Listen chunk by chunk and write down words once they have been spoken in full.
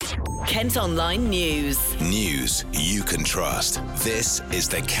Kent Online News. News you can trust. This is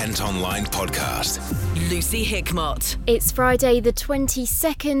the Kent Online Podcast. Lucy Hickmott. It's Friday the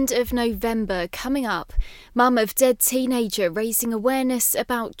 22nd of November. Coming up, mum of dead teenager raising awareness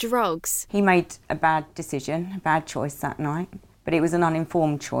about drugs. He made a bad decision, a bad choice that night, but it was an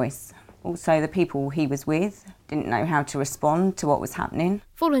uninformed choice. Also, the people he was with didn't know how to respond to what was happening.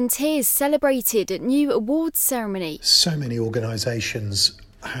 Volunteers celebrated at new awards ceremony. So many organisations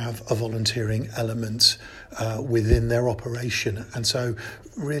have a volunteering element within their operation, and so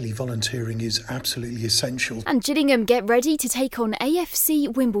really volunteering is absolutely essential. And Gillingham get ready to take on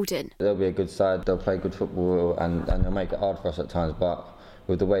AFC Wimbledon. They'll be a good side, they'll play good football and they'll make it hard for us at times, but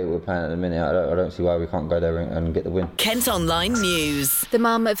with the way we're playing at the minute, I don't see why we can't go there and get the win. Kent Online News. The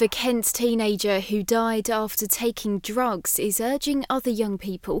mum of a Kent teenager who died after taking drugs is urging other young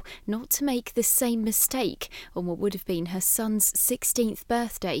people not to make the same mistake on what would have been her son's 16th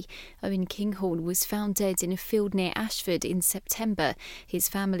birthday. Owen Kinghorn was found dead in a field near Ashford in September. His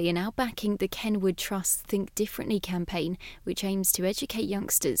family are now backing the Kenwood Trust Think Differently campaign, which aims to educate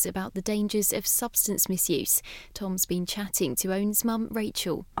youngsters about the dangers of substance misuse. Tom's been chatting to Owen's mum, Rachel.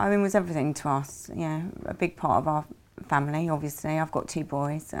 Owen was everything to us, a big part of our family, obviously. I've got two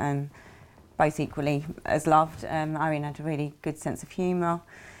boys, both equally as loved. Owen had a really good sense of humour,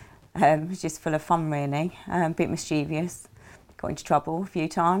 was just full of fun really, a bit mischievous, got into trouble a few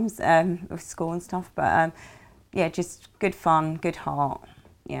times with school and stuff, but just good fun, good heart,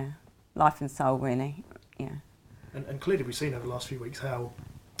 life and soul really, And clearly we've seen over the last few weeks how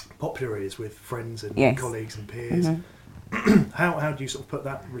popular he is with friends and colleagues and peers. Mm-hmm. How do you sort of put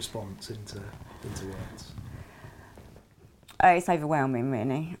that response into words? It's overwhelming,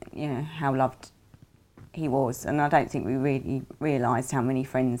 really. How loved he was, and I don't think we really realised how many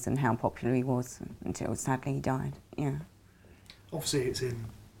friends and how popular he was until sadly he died. Obviously, it's in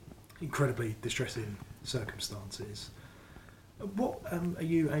incredibly distressing circumstances. What are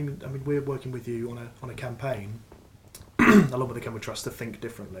you aiming? I mean, we're working with you on a campaign along with the Kenwood Trust to think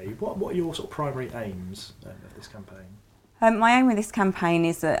differently. What are your sort of primary aims of this campaign? My aim with this campaign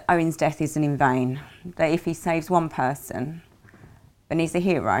is that Owen's death isn't in vain, that if he saves one person, then he's a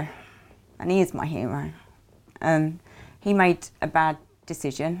hero, and he is my hero. He made a bad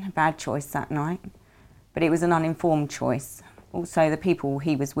decision, a bad choice that night, but it was an uninformed choice. Also, the people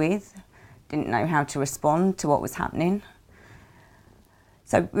he was with didn't know how to respond to what was happening.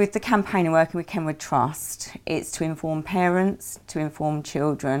 So with the campaign and working with Kenwood Trust, it's to inform parents, to inform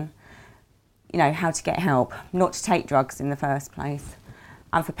children, how to get help, not to take drugs in the first place,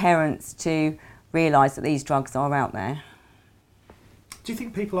 and for parents to realise that these drugs are out there. Do you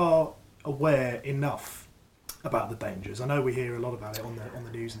think people are aware enough about the dangers? I know we hear a lot about it on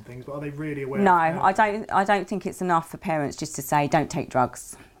the news and things, but are they really aware? No, I don't think it's enough for parents just to say, don't take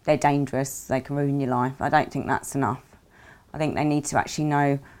drugs, they're dangerous, they can ruin your life. I don't think that's enough. I think they need to actually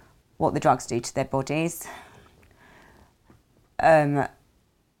know what the drugs do to their bodies.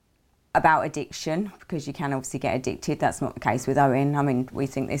 About addiction, because you can obviously get addicted. That's not the case with Owen. I mean, we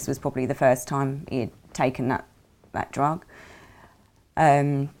think this was probably the first time he had taken that drug.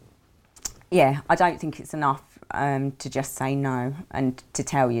 I don't think it's enough to just say no and to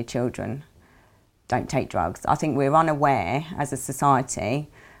tell your children, don't take drugs. I think we're unaware as a society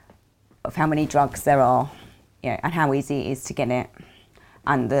of how many drugs there are, and how easy it is to get it.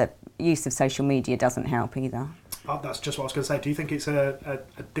 And the use of social media doesn't help either. That's just what I was going to say. Do you think it's a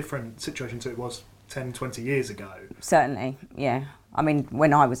different situation to it was 10, 20 years ago? Certainly, yeah. I mean,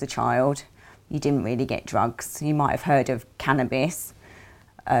 when I was a child, you didn't really get drugs. You might have heard of cannabis,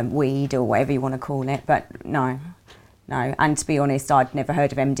 weed or whatever you want to call it, but no. And to be honest, I'd never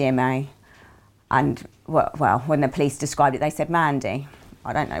heard of MDMA. And, well, when the police described it, they said Mandy.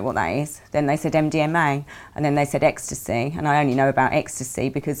 I don't know what that is. Then they said MDMA, and then they said ecstasy, and I only know about ecstasy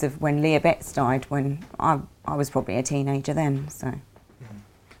because of when Leah Betts died, when I was probably a teenager then. So,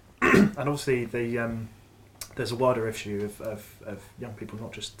 and obviously there's a wider issue of young people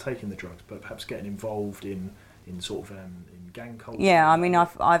not just taking the drugs, but perhaps getting involved in sort of in gang culture. Yeah, I mean,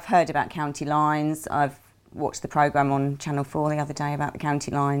 I've heard about county lines. I've watched the programme on Channel 4 the other day about the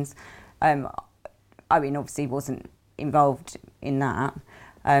county lines. Owen obviously wasn't involved in that.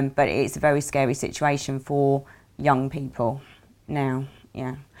 But it's a very scary situation for young people now,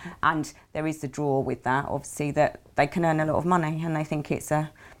 And there is the draw with that, obviously, that they can earn a lot of money and they think it's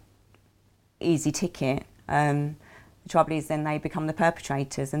a easy ticket. The trouble is then they become the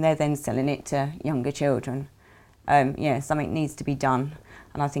perpetrators and they're then selling it to younger children. Something needs to be done.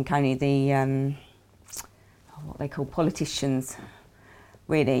 And I think only the, what they call politicians,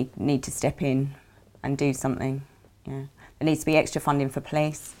 really need to step in and do something. There needs to be extra funding for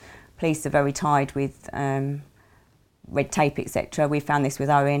police. police are very tied with red tape, etc. We found this with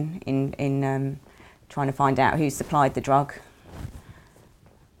Owen in trying to find out who supplied the drug.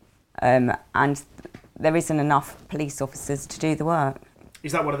 And there isn't enough police officers to do the work.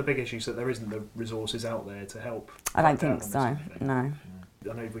 Is that one of the big issues, that there isn't the resources out there to help? I don't think so, no.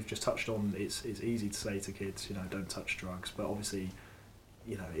 I know we've just touched on it's easy to say to kids, don't touch drugs, but obviously,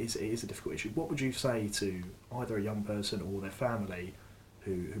 it is a difficult issue. What would you say to either a young person or their family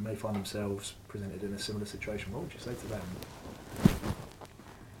who may find themselves presented in a similar situation? What would you say to them?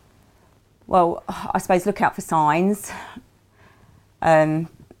 Well, I suppose look out for signs.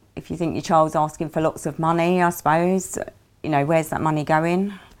 If you think your child's asking for lots of money, I suppose, where's that money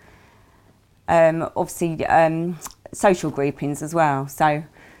going? Obviously, social groupings as well. So,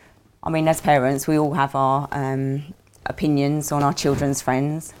 as parents, we all have our opinions on our children's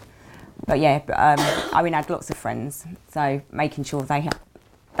friends. But yeah, Owen had lots of friends, so making sure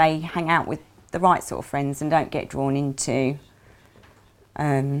they hang out with the right sort of friends and don't get drawn into,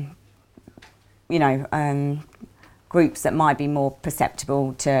 groups that might be more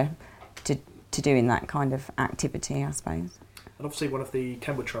perceptible to doing that kind of activity, I suppose. And obviously one of the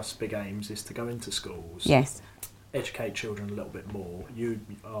Kenwood Trust's big aims is to go into schools, yes, educate children a little bit more. You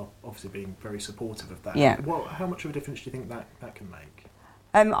are obviously being very supportive of that. Yeah. How much of a difference do you think that can make?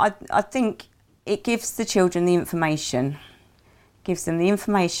 I think it gives the children the information, gives them the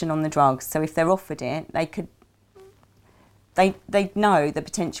information on the drugs. So if they're offered it, they know the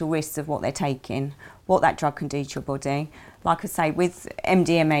potential risks of what they're taking, what that drug can do to your body. Like I say, with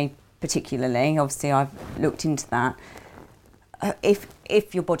MDMA particularly, obviously I've looked into that.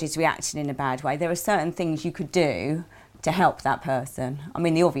 If your body's reacting in a bad way, there are certain things you could do to help that person.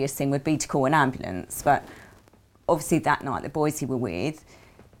 The obvious thing would be to call an ambulance, but obviously that night the boys he were with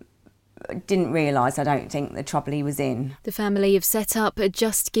didn't realise, I don't think, the trouble he was in. The family have set up a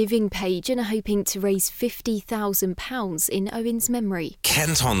Just Giving page and are hoping to raise £50,000 in Owen's memory.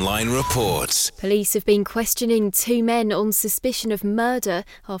 Kent Online reports. Police have been questioning 2 men on suspicion of murder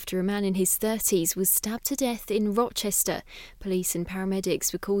after a man in his 30s was stabbed to death in Rochester. Police and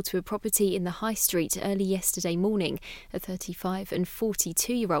paramedics were called to a property in the High Street early yesterday morning. A 35 and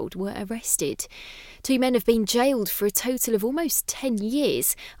 42-year-old were arrested. 2 men have been jailed for a total of almost 10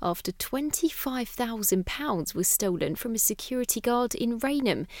 years after £25,000 was stolen from a security guard in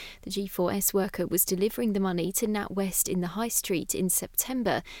Rainham. The G4S worker was delivering the money to NatWest in the High Street in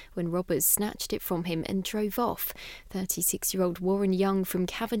September when robbers snatched it from him and drove off. 36-year-old Warren Young from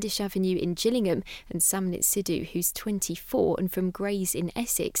Cavendish Avenue in Gillingham and Samnit Sidhu, who's 24 and from Grays in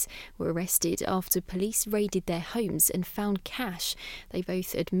Essex, were arrested after police raided their homes and found cash. They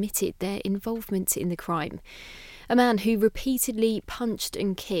both admitted their involvement in the crime. A man who repeatedly punched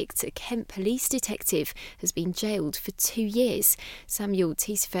and kicked a Kent police detective has been jailed for 2 years. Samuel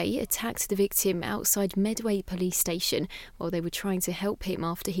Tisfay attacked the victim outside Medway police station while they were trying to help him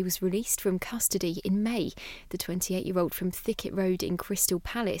after he was released from custody in May. The 28-year-old from Thicket Road in Crystal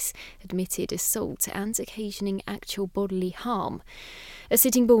Palace admitted assault and occasioning actual bodily harm. A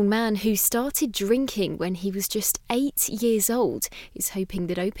Sittingbourne man who started drinking when he was just 8 years old is hoping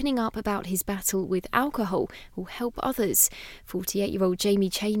that opening up about his battle with alcohol will help others. 48-year-old Jamie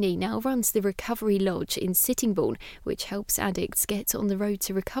Cheney now runs the Recovery Lodge in Sittingbourne, which helps addicts get on the road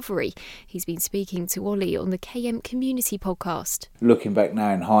to recovery. He's been speaking to Ollie on the KM Community podcast. Looking back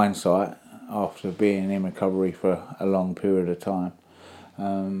now in hindsight, after being in recovery for a long period of time,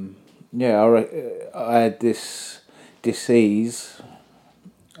 I had this disease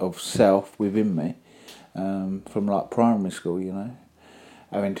of self within me from like primary school,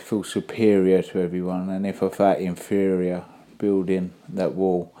 having to feel superior to everyone, and if I felt inferior, building that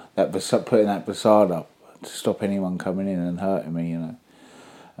wall, putting that facade up to stop anyone coming in and hurting me,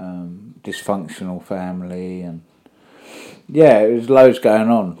 dysfunctional family, and it was loads going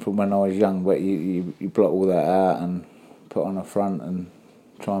on from when I was young, but you block all that out and put on a front and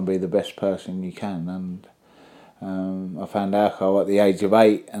try and be the best person you can. And I found alcohol at the age of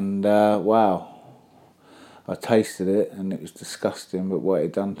 8, and wow, I tasted it and it was disgusting, but what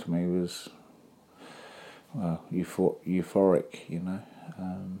it done to me was, well, euphoric,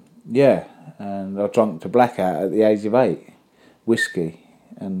 and I drank to blackout at the age of 8, whiskey,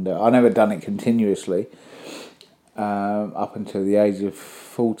 and I never done it continuously up until the age of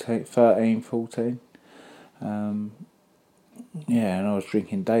 13, 14. And I was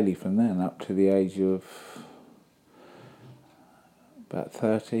drinking daily from then up to the age of about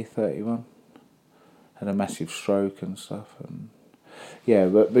 30, 31. Had a massive stroke and stuff, and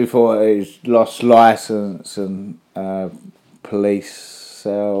but before it was lost licence and police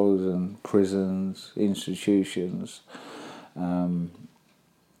cells and prisons, institutions,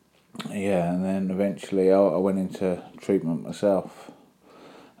 Yeah, and then eventually I went into treatment myself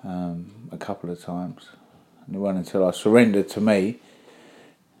a couple of times. And it wasn't until I surrendered to me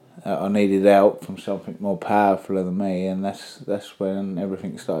that I needed help from something more powerful than me, and that's when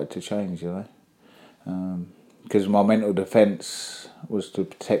everything started to change, you know. Because my mental defence was to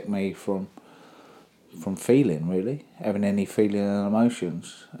protect me from feeling, really, having any feeling and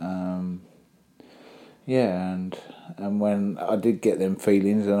emotions. Yeah, and when I did get them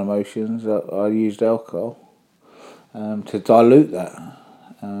feelings and emotions, I used alcohol to dilute that,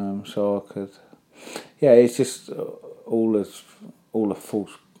 so I could. Yeah, it's just all a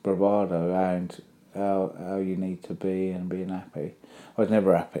false bravado and how you need to be and being happy. I was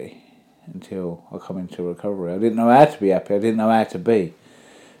never happy until I come into recovery. I didn't know how to be happy. I didn't know how to be.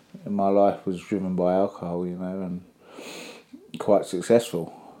 And my life was driven by alcohol, you know, and quite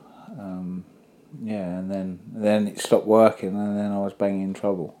successful. Yeah, and then it stopped working, and then I was banging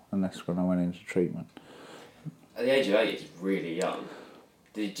trouble, and that's when I went into treatment. At the age of 8, it's really young.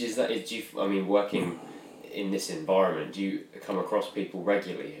 Working in this environment, do you come across people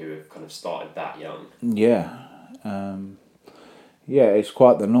regularly who have kind of started that young? Yeah, it's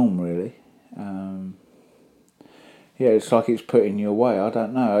quite the norm, really. Yeah, it's like it's putting you away. I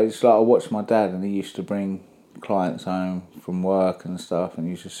don't know. It's like I watched my dad, and he used to bring clients home from work and stuff, and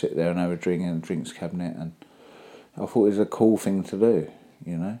he used to sit there and have a drink in the drinks cabinet, and I thought it was a cool thing to do,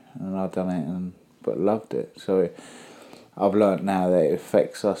 you know, and I'd done it but loved it. So I've learnt now that it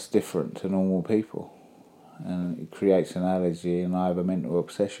affects us different to normal people, and it creates an allergy, and I have a mental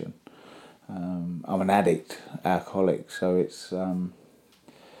obsession. I'm an addict, alcoholic, so it's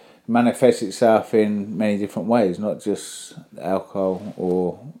manifests itself in many different ways, not just alcohol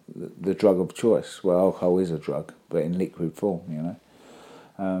or the drug of choice. Well, alcohol is a drug, but in liquid form, you know.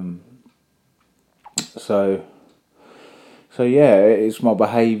 So yeah, it's my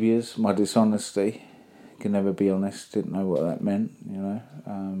behaviours, my dishonesty. Can never be honest. Didn't know what that meant, you know.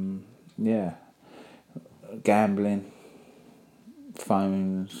 Yeah, gambling,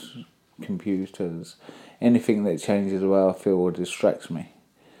 phones, computers, anything that changes the way I feel or distracts me.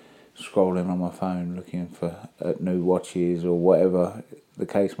 Scrolling on my phone, looking at new watches or whatever the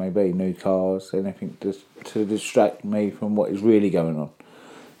case may be, new cars, anything to distract me from what is really going on.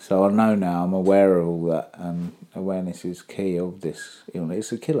 So I know now, I'm aware of all that, and awareness is key of this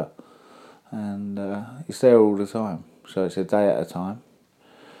illness. It's a killer, and it's there all the time. So it's a day at a time.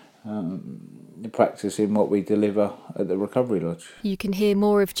 Practicing what we deliver at the Recovery Lodge. You can hear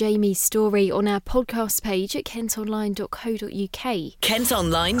more of Jamie's story on our podcast page at kentonline.co.uk. Kent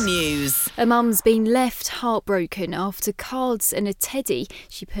Online News. A mum's been left heartbroken after cards and a teddy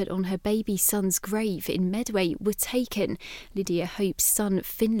she put on her baby son's grave in Medway were taken. Lydia Hope's son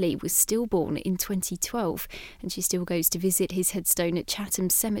Finley was stillborn in 2012, and she still goes to visit his headstone at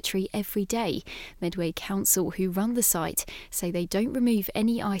Chatham Cemetery every day. Medway Council, who run the site, say they don't remove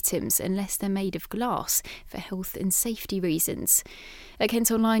any items unless they're made of glass for health and safety reasons. At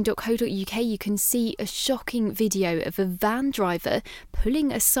kentonline.co.uk you can see a shocking video of a van driver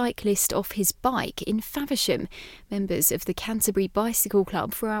pulling a cyclist off his bike in Faversham. Members of the Canterbury Bicycle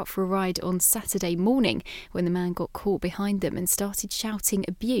Club were out for a ride on Saturday morning when the man got caught behind them and started shouting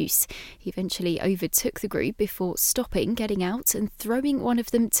abuse. He eventually overtook the group before stopping, getting out and throwing one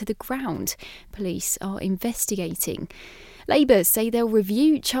of them to the ground. Police are investigating. Labour say they'll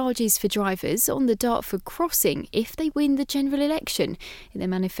review charges for drivers on the Dartford crossing if they win the general election. In their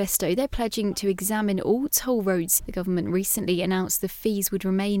manifesto, they're pledging to examine all toll roads. The government recently announced the fees would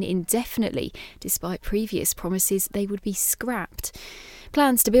remain indefinitely, despite previous promises they would be scrapped.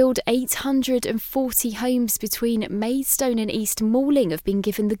 Plans to build 840 homes between Maidstone and East Malling have been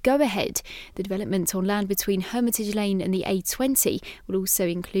given the go-ahead. The development on land between Hermitage Lane and the A20 will also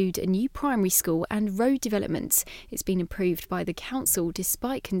include a new primary school and road development. It's been approved by the council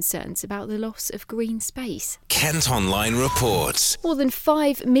despite concerns about the loss of green space. Kent Online reports. More than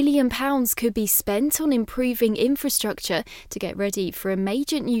 £5 million could be spent on improving infrastructure to get ready for a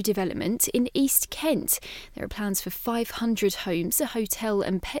major new development in East Kent. There are plans for 500 homes, a hotel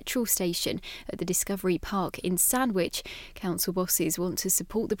and petrol station at the Discovery Park in Sandwich. Council bosses want to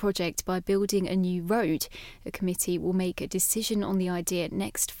support the project by building a new road. A committee will make a decision on the idea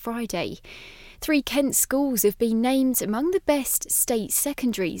next Friday. 3 Kent schools have been named among the best state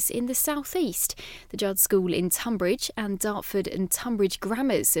secondaries in the South East. The Judd School in Tunbridge and Dartford and Tunbridge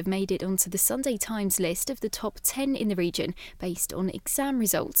Grammars have made it onto the Sunday Times list of the top 10 in the region based on exam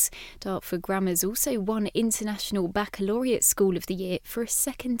results. Dartford Grammars also won International Baccalaureate School of the Year for a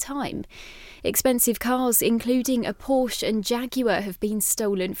second time. Expensive cars, including a Porsche and Jaguar, have been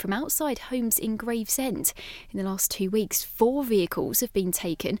stolen from outside homes in Gravesend. In the last 2 weeks, 4 vehicles have been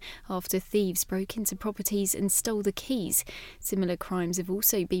taken after thieves broke into properties and stole the keys. Similar crimes have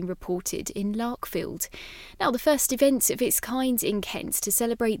also been reported in Larkfield. Now, the first event of its kind in Kent to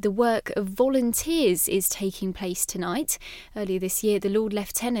celebrate the work of volunteers is taking place tonight. Earlier this year, the Lord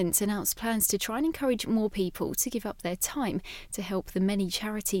Lieutenant announced plans to try and encourage more people to give up their time to help the many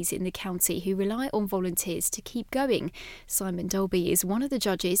charities in the county who rely on volunteers to keep going. Simon Dolby is one of the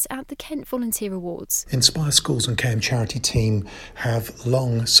judges at the Kent Volunteer Awards. Inspire Schools and KM Charity Team have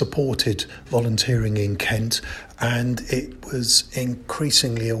long supported volunteering in Kent, and it was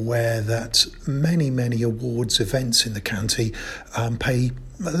increasingly aware that many awards events in the county pay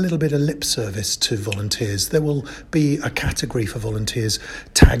a little bit of lip service to volunteers. There will be a category for volunteers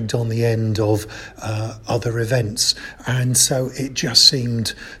tagged on the end of other events, and so it just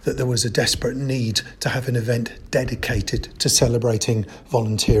seemed that there was a desperate need to have an event dedicated to celebrating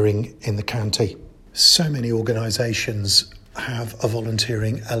volunteering in the county. So many organisations have a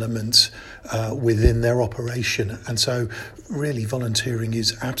volunteering element within their operation, and so really volunteering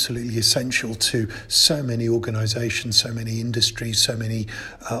is absolutely essential to so many organisations, so many industries, so many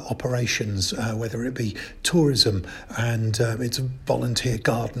operations, whether it be tourism and it's volunteer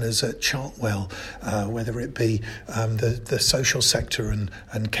gardeners at Chartwell, whether it be the social sector and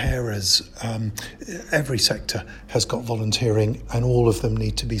carers. Every sector has got volunteering, and all of them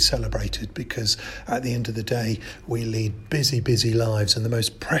need to be celebrated, because at the end of the day we lead busy lives, and the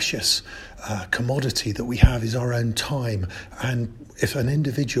most precious commodity that we have is our own time. And if an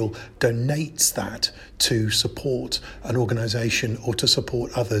individual donates that to support an organisation or to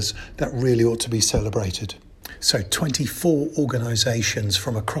support others, that really ought to be celebrated. So 24 organisations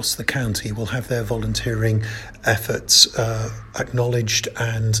from across the county will have their volunteering efforts acknowledged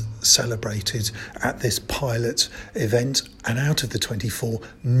and celebrated at this pilot event. And out of the 24,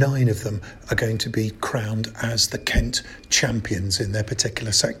 9 of them are going to be crowned as the Kent champions in their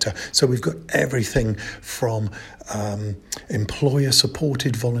particular sector. So we've got everything from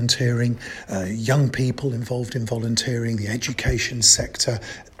employer-supported volunteering, young people involved in volunteering, the education sector.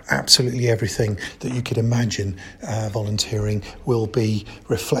 Absolutely everything that you could imagine volunteering will be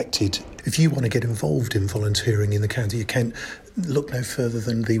reflected. If you want to get involved in volunteering in the County of Kent, look no further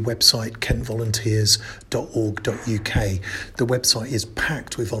than the website kentvolunteers.org.uk. The website is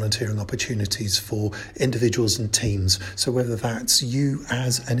packed with volunteering opportunities for individuals and teams. So whether that's you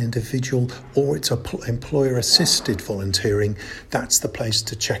as an individual or it's employer-assisted volunteering, that's the place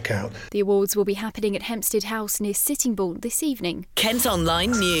to check out. The awards will be happening at Hempstead House near Sittingbourne this evening. Kent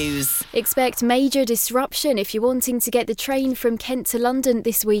Online News. Expect major disruption if you're wanting to get the train from Kent to London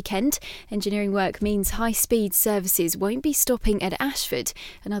this weekend. Engineering work means high-speed services won't be stopping at Ashford,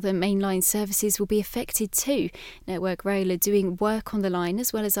 and other mainline services will be affected too. Network Rail are doing work on the line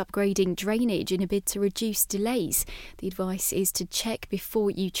as well as upgrading drainage in a bid to reduce delays. The advice is to check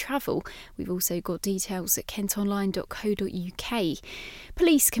before you travel. We've also got details at kentonline.co.uk.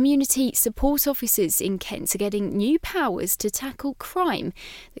 Police community support officers in Kent are getting new powers to tackle crime.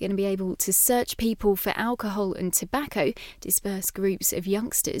 They're going to be able to search people for alcohol and tobacco, disperse groups of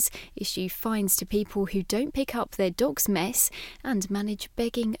youngsters, issue fines to people who don't pick up their dog's mess, and manage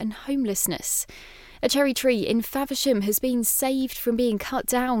begging and homelessness. A cherry tree in Faversham has been saved from being cut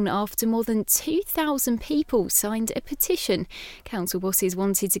down after more than 2,000 people signed a petition. Council bosses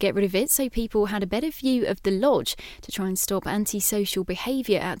wanted to get rid of it so people had a better view of the lodge to try and stop antisocial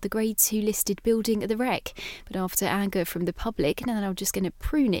behaviour at the Grade 2 listed building at the Wreck. But after anger from the public, now they're just going to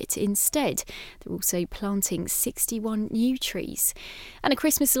prune it instead. They're also planting 61 new trees. And a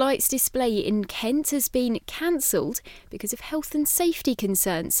Christmas lights display in Kent has been cancelled because of health and safety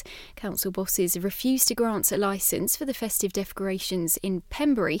concerns. Council bosses refused to grant a licence for the festive decorations in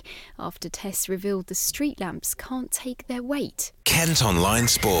Pembury after tests revealed the street lamps can't take their weight. Kent Online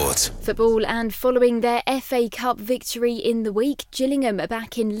Sport. Football, and following their FA Cup victory in the week, Gillingham are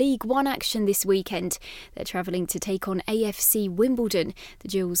back in League One action this weekend. They're travelling to take on AFC Wimbledon. The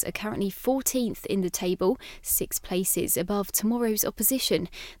Gills are currently 14th in the table, 6 places above tomorrow's opposition.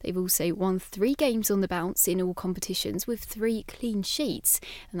 They've also won 3 games on the bounce in all competitions with 3 clean sheets,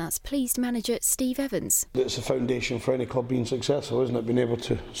 and that's pleased manager Steve Evans. It's a foundation for any club being successful, isn't it? Being able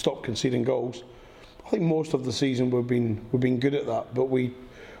to stop conceding goals. I think most of the season we've been good at that, but we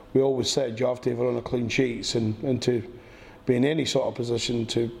always said you have to have it on a clean sheets and to be in any sort of position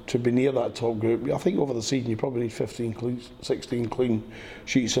to be near that top group. I think over the season you probably need 16 clean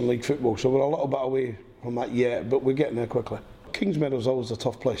sheets in league football, so we're a little bit away from that yet, but we're getting there quickly. Kingsmeadow's always a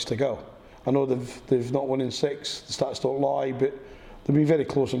tough place to go. I know they've not won in 6, the stats don't lie, but There've been very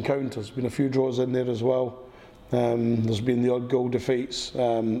close encounters. There's been a few draws in there as well. There's been the odd goal defeats.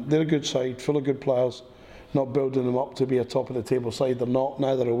 They're a good side, full of good players. Not building them up to be a top of the table side. They're not.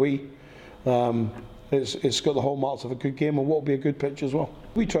 Neither are we. It's got the hallmarks of a good game and what will be a good pitch as well.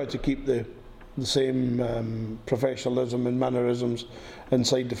 We try to keep the same professionalism and mannerisms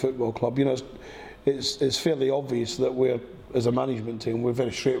inside the football club. You know, it's fairly obvious that we're, as a management team, we're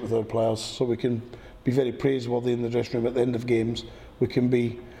very straight with our players, so we can be very praiseworthy in the dressing room at the end of games. We can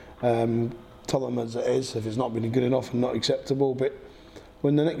be tell them as it is if it's not been good enough and not acceptable. But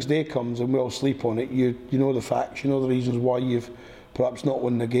when the next day comes and we all sleep on it, you know the facts, you know the reasons why you've perhaps not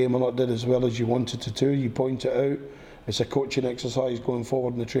won the game or not did as well as you wanted to do. You point it out. It's a coaching exercise going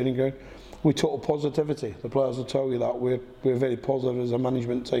forward in the training ground. With total positivity, the players will tell you that we're very positive as a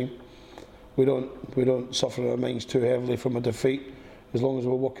management team. We don't suffer our minds too heavily from a defeat, as long as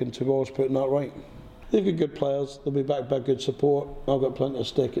we're working towards putting that right. They've got good players. They'll be backed by good support. I've got plenty of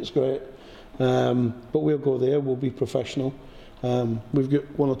stake. It's great, but we'll go there. We'll be professional. We've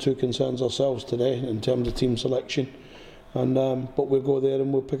got one or two concerns ourselves today in terms of team selection, and but we'll go there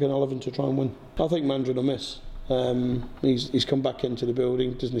and we'll pick an 11 to try and win. I think Mandron will miss. He's come back into the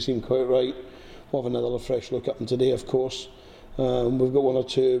building, doesn't seem quite right. We'll have another fresh look at him today, of course. We've got one or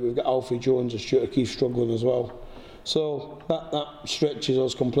two. We've got Alfie Jones and Stuart O'Keefe struggling as well. So that stretches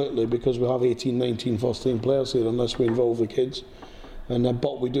us completely because we have 18, 19 first team players here unless we involve the kids.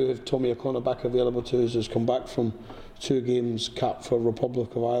 But we do have Tommy O'Connor back available to us, who's come back from 2 games cap for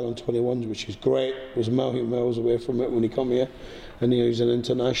Republic of Ireland 21s, which is great. Was a million miles away from it when he come here, and he's an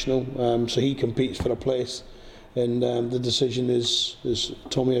international, so he competes for a place. And the decision is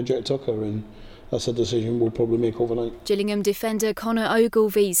Tommy or Jack Tucker, and that's a decision we'll probably make overnight. Gillingham defender Conor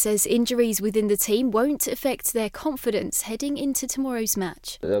Ogilvie says injuries within the team won't affect their confidence heading into tomorrow's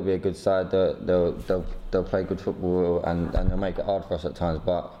match. They'll be a good side. They'll play good football and they'll make it hard for us at times.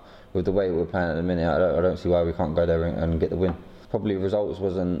 But with the way we're playing at the minute, I don't see why we can't go there and get the win. Probably results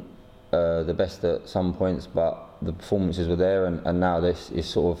wasn't the best at some points, but the performances were there, and now this is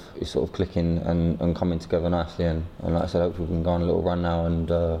sort of clicking and coming together nicely. And like I said, hopefully we can go on a little run now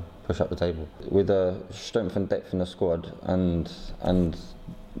and push up the table. With the strength and depth in the squad and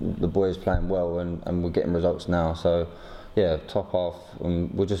the boys playing well and we're getting results now. So yeah, top half,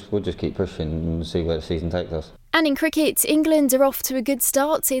 and we'll just keep pushing and see where the season takes us. And in cricket, England are off to a good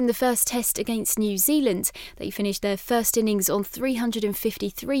start in the first test against New Zealand. They finished their first innings on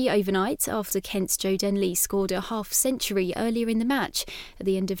 353 overnight after Kent's Joe Denley scored a half-century earlier in the match. At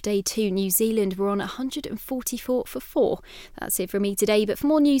the end of day 2, New Zealand were on 144 for 4. That's it from me today, but for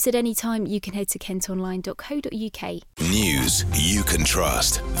more news at any time, you can head to kentonline.co.uk. News you can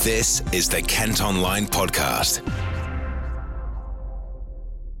trust. This is the Kent Online Podcast.